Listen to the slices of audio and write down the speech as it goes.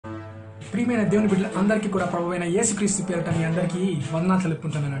ప్రియమైన దేవుని బిడ్డల అందరికీ కూడా ప్రభువైన యేసుక్రీస్తు పేరిట మీ అందరికీ వందనాలు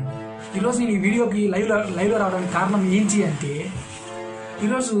తెలుపుకుంటున్నానండి. ఈరోజు నేను ఈ వీడియోకి లైవ్లో రావడానికి కారణం ఏంటి అంటే,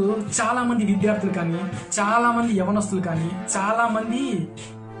 ఈరోజు చాలామంది విద్యార్థులు కానీ, చాలామంది యవనస్తులు కానీ, చాలామంది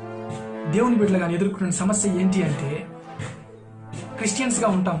దేవుని బిడ్డలు కానీ ఎదుర్కొన్న సమస్య ఏంటి అంటే,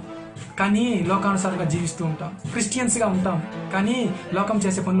 క్రిస్టియన్స్గా ఉంటాం కానీ లోకానుసారంగా జీవిస్తూ ఉంటాం. క్రిస్టియన్స్గా ఉంటాం కానీ లోకం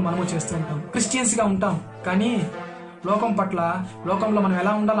చేసే పనులు మనము చేస్తూ ఉంటాం. క్రిస్టియన్స్గా ఉంటాం కానీ లోకం పట్ల, లోకంలో మనం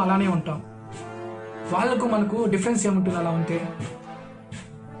ఎలా ఉండాలో అలానే ఉంటాం. వాళ్ళకు మనకు డిఫరెన్స్ ఏముంటుంది అలా ఉంటే?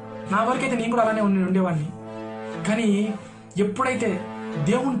 నా వరకైతే నేను కూడా అలానే ఉండేవాడిని. కానీ ఎప్పుడైతే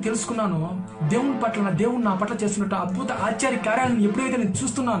దేవుణ్ణి తెలుసుకున్నానో, దేవుని పట్ల దేవుడు నా పట్ల చేస్తున్నట్టు అద్భుత ఆశ్చర్య కార్యాలను ఎప్పుడైతే నేను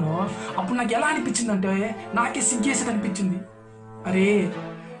చూస్తున్నానో, అప్పుడు నాకు ఎలా అనిపించింది అంటే, నాకే సిగ్గేసేది అనిపించింది. అరే,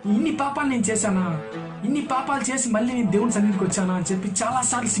 ఇన్ని పాపాలు నేను చేశానా, ఇన్ని పాపాలు చేసి మళ్ళీ నేను దేవుని సన్నిధికి వచ్చానా అని చెప్పి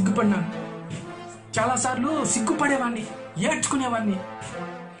చాలాసార్లు సిగ్గుపడినాను. చాలాసార్లు సిగ్గుపడేవాడిని, ఏడ్చుకునేవాడిని.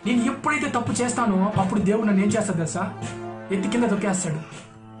 నేను ఎప్పుడైతే తప్పు చేస్తానో అప్పుడు దేవుడు నన్ను ఏం చేస్తాడు తెలుసా? ఎత్తి కింద తొక్కేస్తాడు.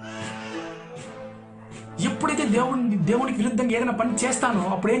 ఎప్పుడైతే దేవునికి విరుద్ధంగా ఏదైనా పని చేస్తానో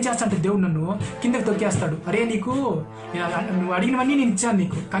అప్పుడు ఏం చేస్తాడంటే దేవుడు నన్ను కిందకి తొక్కేస్తాడు. అరే, నువ్వు అడిగినవన్నీ నేను ఇచ్చాను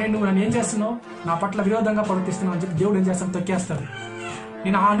నీకు, కానీ నువ్వు నన్ను ఏం చేస్తున్నావు, నా పట్ల విరోధంగా ప్రవర్తిస్తున్నావు అని చెప్పి దేవుడు ఏం చేస్తాను, తొక్కేస్తాడు.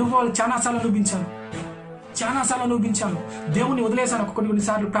 నేను ఆ అనుభవాలు చాలాసార్లు అనుభవించాను. దేవుని వదిలేశాను.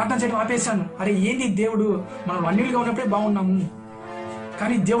 కొన్నిసార్లు ప్రార్థన చేయడం ఆపేశాను. అరే, ఏంది దేవుడు, మనం అన్యులుగా ఉన్నప్పుడే బాగున్నాము,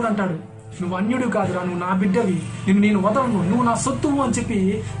 కానీ దేవుడు అంటాడు, నువ్వు అన్యుడు కాదురా, నువ్వు నా బిడ్డవి, నేను వదలను, నువ్వు నా సొత్తువు అని చెప్పి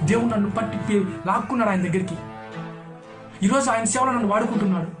దేవుడు నన్ను పట్టి లాక్కున్నాడు ఆయన దగ్గరికి. ఈరోజు ఆయన సేవలో నన్ను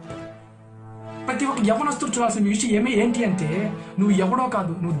వాడుకుంటున్నాడు. ప్రతి ఒక్క యవనస్తుడు చూడాల్సిన విషయం ఏంటి అంటే, నువ్వు ఎవడో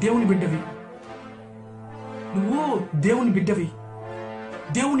కాదు, నువ్వు దేవుని బిడ్డవి.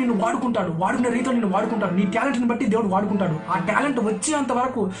 దేవుడు నిన్ను వాడుకుంటాడు. వాడుకునే రీతిలో నిన్ను వాడుకుంటాడు. నీ టాలెంట్ని బట్టి దేవుడు వాడుకుంటాడు. ఆ టాలెంట్ వచ్చేంత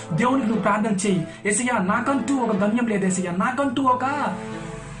వరకు దేవునికి నువ్వు ప్రార్థన చేయి. యేసయ్యా, నాకంటూ ఒక గమ్యం లేదు. యేసయ్యా, నాకంటూ ఒక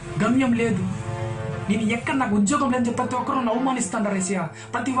గమ్యం లేదు. నేను ఎక్కడ నాకు ఉద్యోగం లేదని ప్రతి ఒక్కరు నన్ను అవమానిస్తాడారు యేసయ్యా.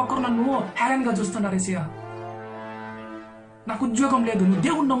 ప్రతి ఒక్కరు నన్ను హేళనగా చూస్తున్నారు యేసయ్యా. నాకు ఉద్యోగం లేదు. నువ్వు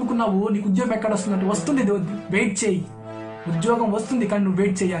దేవుడిని నమ్ముకున్నావు, నీకు ఉద్యోగం ఎక్కడ వస్తుందంటే, వస్తుంది, వెయిట్ చేయి. ఉద్యోగం వస్తుంది, కానీ నువ్వు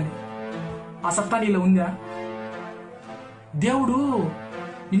వెయిట్ చేయాలి. ఆ సత్తా నీలో ఉందా? దేవుడు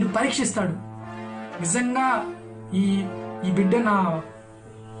నిన్ను పరీక్షిస్తాడు. నిజంగా ఈ బిడ్డ నా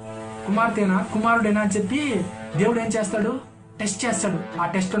కుమారుడేనా అని చెప్పి దేవుడు ఏం చేస్తాడు, టెస్ట్ చేస్తాడు. ఆ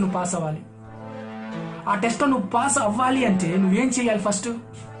టెస్ట్లో నువ్వు పాస్ అవ్వాలి. ఆ టెస్ట్లో నువ్వు పాస్ అవ్వాలి అంటే నువ్వేం చేయాలి? ఫస్ట్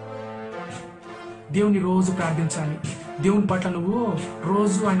దేవుని రోజు ప్రార్థించాలి. దేవుని పట్ల నువ్వు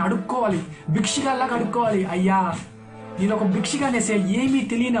రోజు ఆయన అడుక్కోవాలి. భిక్షగాల్లాగా అడుక్కోవాలి. అయ్యా, నేను ఒక భిక్షగానేసయ్యా, ఏమీ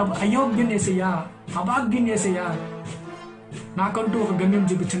తెలియని అయోగ్యునేసయ్యా, అభాగ్యునేసయ్యా, నాకంటూ ఒక గమ్యం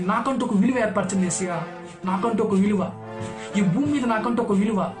చూపించండి, నాకంటూ ఒక విలువ ఏర్పరచండి యేసయ్యా, నాకంటూ ఒక విలువ, ఈ భూమి మీద నాకంటూ ఒక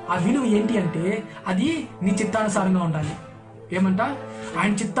విలువ. ఆ విలువ ఏంటి అంటే, అది నీ చిత్తానుసారంగా ఉండాలి. ఏమంట?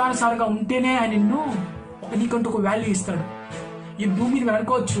 ఆయన చిత్తానుసారంగా ఉంటేనే ఆయన నీకంటూ ఒక వాల్యూ ఇస్తాడు. ఈ భూమి మీద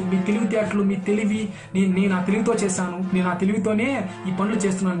అనుకోవచ్చు, మీ తెలివితేటలు, మీ తెలివి, నేను ఆ తెలివితో చేశాను, నేను ఆ తెలివితోనే ఈ పనులు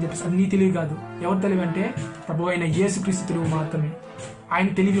చేస్తున్నాను అని చెప్పేసి, అది నీ తెలివి కాదు. ఎవరి తెలివి అంటే ప్రభువైన యేసుక్రీస్తు తెలివి మాత్రమే, ఆయన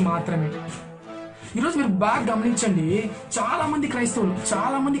తెలివి మాత్రమే. ఈరోజు మీరు బాగా గమనించండి, చాలా మంది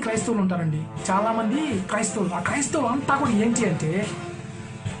క్రైస్తవులు ఉంటారండి. చాలా మంది క్రైస్తవులు, ఆ క్రైస్తవులు అంతా కూడా ఏంటి అంటే,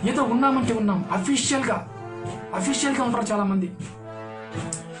 ఏదో ఉన్నామంటే ఉన్నాం, అఫీషియల్గా ఉంటారు చాలా మంది.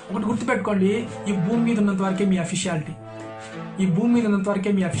 ఒకటి గుర్తుపెట్టుకోండి, ఈ భూమి మీద ఉన్నంత వరకే మీ అఫీషియాలిటీ,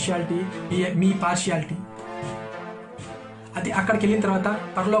 మీ పార్షియాలిటీ. అది అక్కడికి వెళ్ళిన తర్వాత,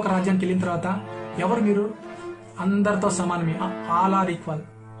 పరలోక రాజ్యానికి వెళ్ళిన తర్వాత ఎవరు మీరు? అందరితో సమానమే. ఆల్ ఆర్ ఈక్వల్,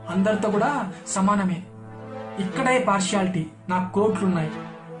 అందరితో కూడా సమానమే. ఇక్కడే పార్షియాలిటీ. నాకు కోట్లున్నాయి,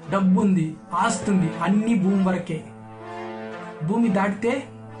 డబ్బు ఉంది, ఆస్తి ఉంది, అన్ని భూమి వరకే. భూమి దాటితే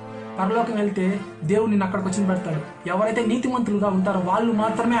పరలోకం వెళ్తే దేవుడు నిన్ను అక్కడికి వచ్చి పెడతాడు. ఎవరైతే నీతిమంతులుగా ఉంటారో వాళ్ళు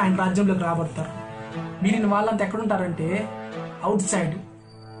మాత్రమే ఆయన రాజ్యంలోకి రాబడతారు. మీరు వాళ్ళంతా ఎక్కడుంటారంటే అవుట్ సైడ్.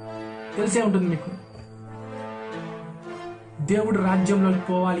 తెలిసే ఉంటుంది మీకు. దేవుడు రాజ్యంలోకి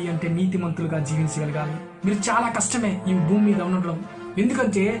పోవాలి అంటే నీతిమంతులుగా జీవించగలగాలి. మీరు చాలా కష్టమే ఈ భూమి మీద ఉండడం.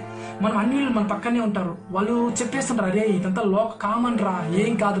 ఎందుకంటే మనం అన్యులు మన పక్కనే ఉంటారు. వాళ్ళు చెప్పేస్తుంటారు, అరే ఇదంతా కామన్ రా,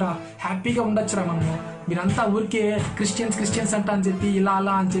 ఏం కాదురా, హ్యాపీగా ఉండొచ్చురా, మనము మీరంతా ఊరికే క్రిస్టియన్స్ అంట అని చెప్పి, ఇలా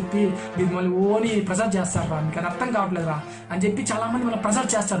అలా అని చెప్పి మీరు మళ్ళీ ఓని ప్రెజర్ చేస్తారా, మీకు అది అర్థం కావట్లేదురా అని చెప్పి చాలా మంది మనం ప్రెజర్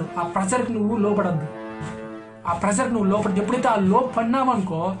చేస్తారు. ఆ ప్రెజర్కి నువ్వు లోపడద్దు. ఎప్పుడైతే ఆ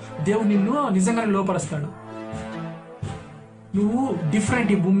లోపడినావనుకో, దేవుడు నిన్ను నిజంగానే లోపరుస్తాడు. నువ్వు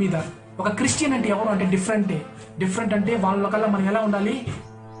డిఫరెంట్ ఈ భూమి మీద. ఒక క్రిస్టియన్ అంటే ఎవరు అంటే డిఫరెంట్ అంటే వాళ్ళకల్లా మనం ఎలా ఉండాలి?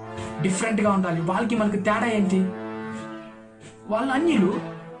 డిఫరెంట్గా ఉండాలి. వాళ్ళకి మనకి తేడా ఏంటి? వాళ్ళు అన్యులు,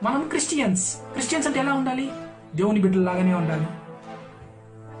 మనం క్రిస్టియన్స్ అంటే ఎలా ఉండాలి? దేవుని బిడ్డలాగానే ఉండాలి.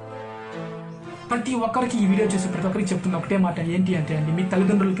 ప్రతి ఒక్కరికి ఈ వీడియో చూసి ప్రతి ఒక్కరికి చెప్తున్న ఒకటే మాట ఏంటి అంటే అండి, మీ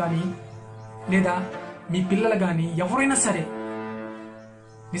తల్లిదండ్రులు కానీ, లేదా మీ పిల్లలు కానీ ఎవరైనా సరే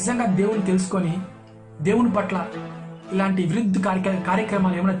నిజంగా దేవుని తెలుసుకొని దేవుని పట్ల ఇలాంటి విరుద్ధ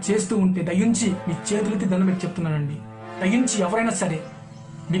కార్యక్రమాలు ఏమైనా చేస్తూ ఉంటే దయించి మీ చేతులెత్తి దండం పెట్టి చెప్తున్నానండి. దయించి ఎవరైనా సరే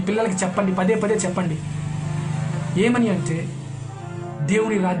మీ పిల్లలకి చెప్పండి, పదే పదే చెప్పండి. ఏమని అంటే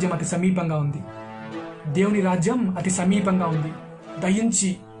దేవుని రాజ్యం అతి సమీపంగా ఉంది. దేవుని రాజ్యం అతి సమీపంగా ఉంది. దయించి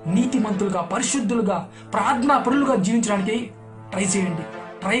నీతిమంతులుగా, పరిశుద్ధులుగా, ప్రార్థనా పరులుగా జీవించడానికి ట్రై చేయండి.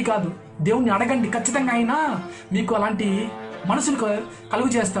 ట్రై కాదు, దేవుణ్ణి అడగండి. ఖచ్చితంగా అయినా మీకు అలాంటి మనసులు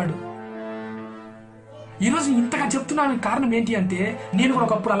కలుగు చేస్తాడు. ఈరోజు ఇంతగా చెప్తున్నాను కారణం ఏంటి అంటే నేను కూడా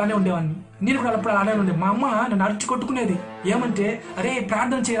ఒకప్పుడు అలానే ఉండేవాడిని. మా అమ్మ నన్ను అడిచి కొట్టుకునేది. ఏమంటే అరే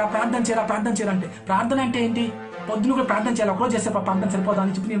ప్రార్థన చేయరా, ప్రార్థన చేయరా, ప్రార్థన చేయరా అంటే. ప్రార్థన అంటే ఏంటి? పొద్దున కూడా ప్రార్థన చేయాలి, ఒకరోజు చేస్తే ప్రార్థన సరిపోదా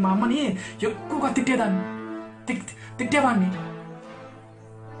అని చెప్పి నేను మా అమ్మని ఎక్కువగా తిట్టేవాడిని.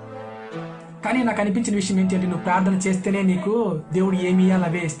 కానీ నాకు అనిపించిన విషయం ఏంటి అంటే నువ్వు ప్రార్థన చేస్తేనే నీకు దేవుడు ఏమి ఇయ్యాలి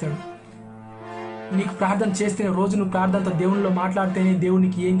అవే ఇస్తాడు. నీకు ప్రార్థన చేస్తేనే, రోజు నువ్వు ప్రార్థనతో దేవునిలో మాట్లాడితేనే దేవుడు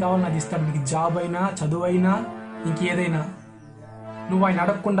నీకు ఏం కావాలో అది ఇస్తాడు. నీకు జాబ్ అయినా, చదువు అయినా, ఇంకేదైనా. నువ్వు ఆయన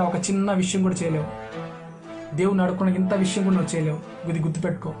అడగకుండా ఒక చిన్న విషయం కూడా చేయలేవు. దేవుని అడగకుండా ఇంత విషయం కూడా నువ్వు చేయలేవు. ఇది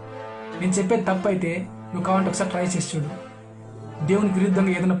గుర్తుపెట్టుకో. నేను చెప్పేది తప్పు అయితే నువ్వు కావాలంటే ఒకసారి ట్రై చేసి చూడు. దేవునికి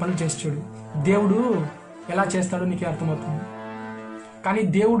విరుద్ధంగా ఏదైనా పనులు చేసి చూడు. దేవుడు ఎలా చేస్తాడో నీకే అర్థమవుతుంది. కానీ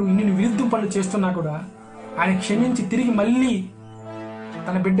దేవుడు ఇన్ని విరుద్ధం పనులు చేస్తున్నా కూడా ఆయన క్షమించి తిరిగి మళ్ళీ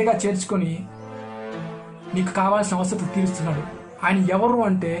తన బిడ్డగా చేర్చుకొని నీకు కావాల్సిన అవసరం తీరుస్తున్నాడు. ఆయన ఎవరు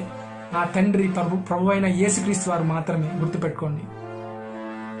అంటే నా తండ్రి ప్రభు అయిన యేసుక్రీస్తు వారు మాత్రమే. గుర్తుపెట్టుకోండి.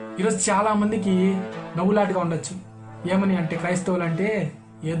 ఈరోజు చాలా మందికి నవ్వులాటగా ఉండొచ్చు. ఏమని అంటే క్రైస్తవులు అంటే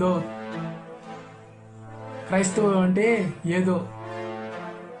ఏదో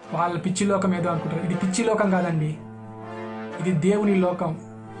వాళ్ళ పిచ్చి లోకం ఏదో అనుకుంటారు. ఇది పిచ్చి లోకం కాదండి, ఇది దేవుని లోకం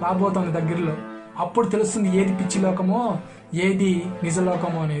రాబోతోంది దగ్గరలో. అప్పుడు తెలుస్తుంది ఏది పిచ్చి లోకమో, ఏది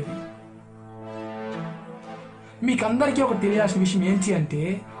నిజలోకమో అనేది. మీకు అందరికీ ఒక తెలియాల్సిన విషయం ఏంటి అంటే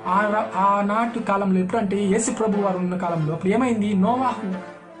ఆనాటి కాలంలో, ఎప్పుడంటే యేసు ప్రభు వారు ఉన్న కాలంలో అప్పుడు ఏమైంది?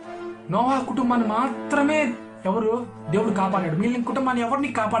 నోవాహు కుటుంబాన్ని మాత్రమే దేవుడు కాపాడాడు. మిగిలిన కుటుంబాన్ని ఎవరిని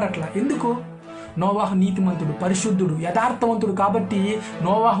కాపాడట్లా. ఎందుకు? నోవాహు నీతిమంతుడు, పరిశుద్ధుడు, యథార్థవంతుడు కాబట్టి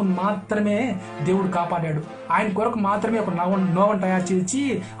నోవాహును మాత్రమే దేవుడు కాపాడాడు. ఆయన కొరకు మాత్రమే ఒక నోవను తయారు చేసి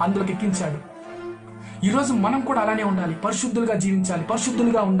అందులోకి ఎక్కించాడు. ఈరోజు మనం కూడా అలానే ఉండాలి. పరిశుద్ధులుగా జీవించాలి,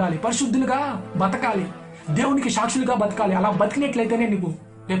 పరిశుద్ధులుగా ఉండాలి, పరిశుద్ధులుగా బతకాలి, దేవునికి సాక్షులుగా బతకాలి. అలా బతికినట్లయితేనే నీకు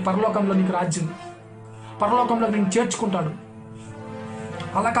రేపు పరలోకంలో నీకు రాజ్యం, పరలోకంలో నేను చేర్చుకుంటాడు.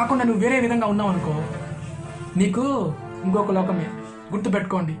 అలా కాకుండా నువ్వు వేరే విధంగా ఉన్నావు అనుకో, నీకు ఇంకొక లోకమే.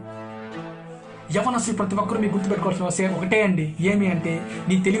 గుర్తుపెట్టుకోండి. యవనస్తులు ప్రతి ఒక్కరు మీకు గుర్తుపెట్టుకోవాల్సిన ఒకటే అండి. ఏమి అంటే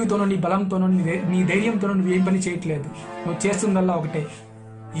నీ తెలివితోనో, నీ బలంతోనో, నీ ధైర్యంతోనో నువ్వు ఏం పని చేయట్లేదు. నువ్వు చేస్తుందల్లా ఒకటే,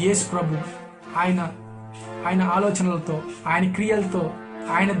 యేసు ప్రభు ఆయన ఆలోచనలతో, ఆయన క్రియలతో,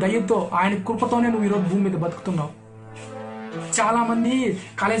 ఆయన దయతో, ఆయన కృపతోనే నువ్వు ఈరోజు భూమి మీద బతుకుతున్నావు. చాలా మంది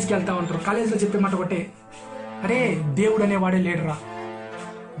కాలేజీకి వెళ్తా ఉంటారు. కాలేజీలో చెప్పే మాట ఒకటే, అరే దేవుడు అనేవాడే లేడురా,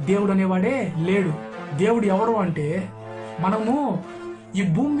 దేవుడు అనేవాడే లేడు. దేవుడు ఎవరు అంటే మనము ఈ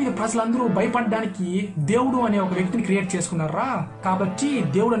భూమి మీద ప్రజలందరూ భయపడడానికి దేవుడు అనే ఒక వ్యక్తిని క్రియేట్ చేసుకున్నారా. కాబట్టి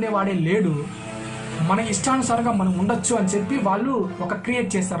దేవుడు అనేవాడే లేడు, మన ఇష్టానుసారంగా మనం ఉండొచ్చు అని చెప్పి వాళ్ళు ఒక క్రియేట్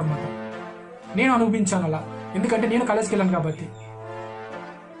చేస్తారన్నమాట. నేను అనుభవించాను అలా, ఎందుకంటే నేను కాలేజీకి వెళ్ళాను కాబట్టి.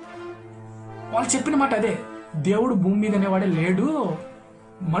 వాళ్ళు చెప్పిన మాట అదే, దేవుడు భూమి మీద అనేవాడే లేడు,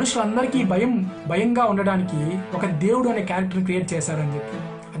 మనుషులందరికీ భయంగా ఉండడానికి ఒక దేవుడు అనే క్యారెక్టర్ క్రియేట్ చేశారని చెప్పి.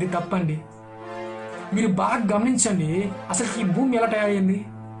 అది తప్పండి. మీరు బాగా గమనించండి, అసలు ఈ భూమి ఎలా తయారైంది,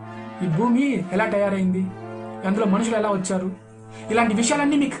 ఈ భూమి ఎలా తయారైంది, అందులో మనుషులు ఎలా వచ్చారు, ఇలాంటి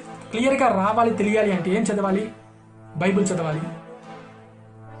విషయాలన్నీ మీకు క్లియర్గా రావాలి, తెలియాలి అంటే ఏం చదవాలి? బైబిల్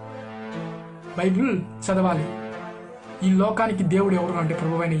చదవాలి. ఈ లోకానికి దేవుడు ఎవరు అంటే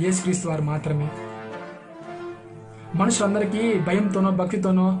ప్రభువైన యేసుక్రీస్తు వారు మాత్రమే. మనుషులందరికీ భయంతోనో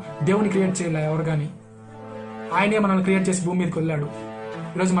భక్తితోనో దేవుని క్రియేట్ చేయలే ఎవరు కానీ. ఆయనే మనల్ని క్రియేట్ చేసి భూమి మీదకి వెళ్ళాడు.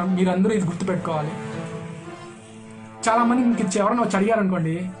 ఈరోజు మీరందరూ ఇది గుర్తుపెట్టుకోవాలి. చాలా మంది మీకు ఎవరైనా వచ్చి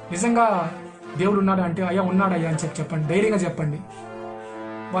అడిగారనుకోండి, నిజంగా దేవుడు ఉన్నాడా అంటే అయ్యా ఉన్నాడయ్యా అని చెప్పండి, ధైర్యంగా చెప్పండి.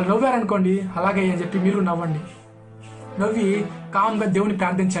 వాళ్ళు నవ్వారనుకోండి, అలాగే అని చెప్పి మీరు నవ్వండి. నవ్వి కామ్గా దేవుని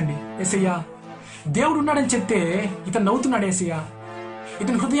ప్రార్థించండి. యేసయ్యా దేవుడు ఉన్నాడని చెప్తే ఇతను నవ్వుతున్నాడు యేసయ్యా,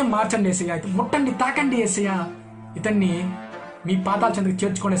 ఇతని హృదయం మార్చండి యేసయ్యా, ఇతను ముట్టండి, తాకండి యేసయ్యా, ఇతన్ని మీ పాదాల చెంతకు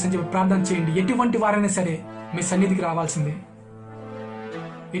చేర్చుకోండి అని చెప్పి ప్రార్థన చేయండి. ఎటువంటి వారైనా సరే మీ సన్నిధికి రావాల్సిందే.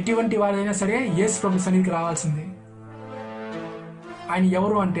 ఎటువంటి వారైనా సరే యేసు ప్రభు సన్నిధికి రావాల్సిందే. ఆయన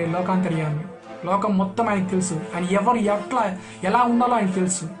ఎవరు అంటే లోకాంతర్యామి, లోకం మొత్తం ఆయనకు తెలుసు. ఆయన ఎవరు ఎలా ఉండాలో ఆయనకు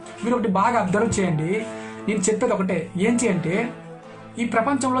తెలుసు. మీరు ఒకటి బాగా అబ్జర్వ్ చేయండి. నేను చెప్పేది ఒకటే, ఏంటి అంటే ఈ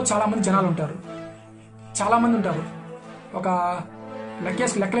ప్రపంచంలో చాలా మంది జనాలు ఉంటారు, చాలా మంది ఉంటారు. ఒక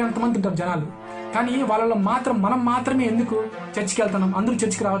లెక్కలు ఎంతమంది ఉంటారు జనాలు, కానీ వాళ్ళలో మాత్రం మనం మాత్రమే ఎందుకు చర్చికి వెళ్తున్నాం? అందరూ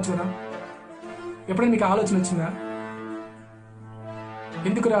చర్చికి రావచ్చు కదా. ఎప్పుడైనా మీకు ఆలోచన వచ్చిందా?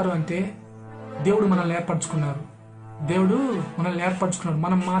 ఎందుకు రారు అంటే దేవుడు మనల్ని ఏర్పరచుకున్నాడు.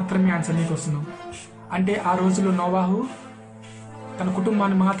 మనం మాత్రమే ఆయన సన్నిధికి వస్తున్నాం. అంటే ఆ రోజుల్లో నోవాహు తన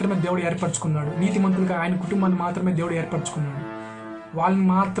కుటుంబాన్ని మాత్రమే దేవుడు ఏర్పరచుకున్నాడు. నీతిమంతులుగా ఆయన కుటుంబాన్ని మాత్రమే దేవుడు ఏర్పరచుకున్నాడు. వాళ్ళని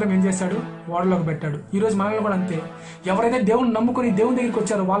మాత్రం ఏం చేశాడు? ఓడలోకి పెట్టాడు. ఈరోజు మనల్ని కూడా అంతే. ఎవరైతే దేవుని నమ్ముకొని దేవుని దగ్గరికి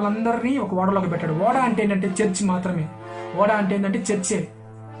వచ్చారో వాళ్ళందరినీ ఒక ఓడలోకి పెట్టాడు. ఓడ అంటే ఏంటంటే చర్చ్ మాత్రమే. ఓడ అంటే ఏంటంటే చర్చే.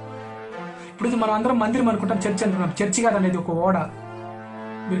 ఇప్పుడు మనం అందరం మందిరం అనుకుంటాం, చర్చ్ అంటున్నాం. చర్చ్ కాదనేది ఒక ఓడ.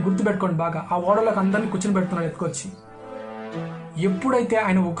 మీరు గుర్తుపెట్టుకోండి బాగా. ఆ ఓడలోకి అందరినీ కూర్చొని పెడుతున్నాడు ఎత్తుకొచ్చి. ఎప్పుడైతే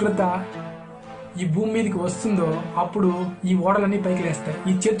ఆయన ఉగ్రత ఈ భూమి మీదకి వస్తుందో అప్పుడు ఈ ఓడలన్నీ పైకి లేస్తాయి,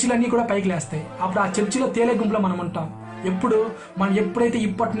 ఈ చర్చిలన్నీ కూడా పైకి లేస్తాయి. అప్పుడు ఆ చర్చిలో తేలే గుంపులో మనం ఉంటాం. మనం ఎప్పుడైతే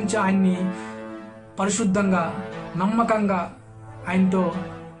ఇప్పటి నుంచి ఆయన్ని పరిశుద్ధంగా నమ్మకంగా ఆయనతో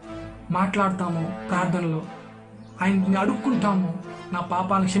మాట్లాడతామో, ప్రార్థనలో ఆయన్ని అడుక్కుంటామో, నా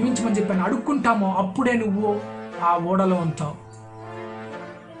పాపాలను క్షమించమని చెప్పి ఆయన అడుక్కుంటామో, అప్పుడే నువ్వు ఆ ఓడలో ఉంటావు.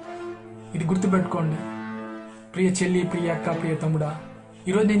 ఇది గుర్తుపెట్టుకోండి ప్రియ చెల్లి, ప్రియ అక్క, ప్రియ తమ్ముడా.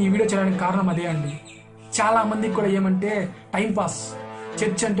 ఈరోజు నేను ఈ వీడియో చేయడానికి కారణం అదే అండి. చాలా మందికి కూడా ఏమంటే టైంపాస్.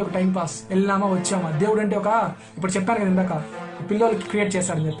 చర్చ్ అంటే ఒక టైంపాస్, వెళ్ళామా వచ్చామా. దేవుడు అంటే ఇప్పుడు చెప్పాను కదా ఇందాక, పిల్లలకి క్రియేట్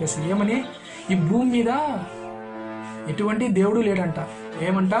చేశాడని చెప్పేసి. ఏమని? ఈ భూమి మీద ఎటువంటి దేవుడు లేడంట.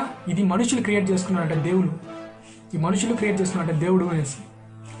 ఏమంట? ఇది మనుషులు క్రియేట్ చేసుకున్నారంట దేవుడు. ఈ మనుషులు క్రియేట్ చేసుకున్నారంట దేవుడు అనేసి.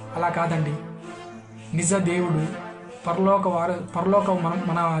 అలా కాదండి. నిజ దేవుడు పరలోక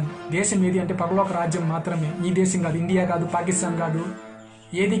మన దేశం ఏది అంటే పరలోక రాజ్యం మాత్రమే. ఈ దేశం కాదు, ఇండియా కాదు, పాకిస్తాన్ కాదు,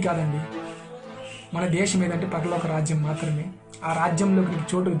 ఏది కాదండి. మన దేశం ఏదంటే పరలోక రాజ్యం మాత్రమే. ఆ రాజ్యంలోకి నీకు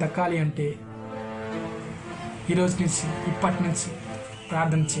చోటు దక్కాలి అంటే ఈరోజు నుంచి, ఇప్పటి నుంచి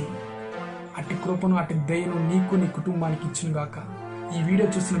ప్రార్థన చేయి. అట్టి కృపను, అట్టి దయను నీకు, నీ కుటుంబానికి ఇచ్చును గాక. ఈ వీడియో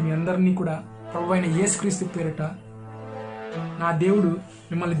చూస్తున్న మీ అందరినీ కూడా ప్రభువైన యేసుక్రీస్తు పేరిట నా దేవుడు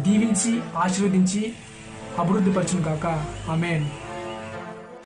మిమ్మల్ని దీవించి ఆశీర్వదించి అభివృద్ధి పరచును గాక. ఆమేన్.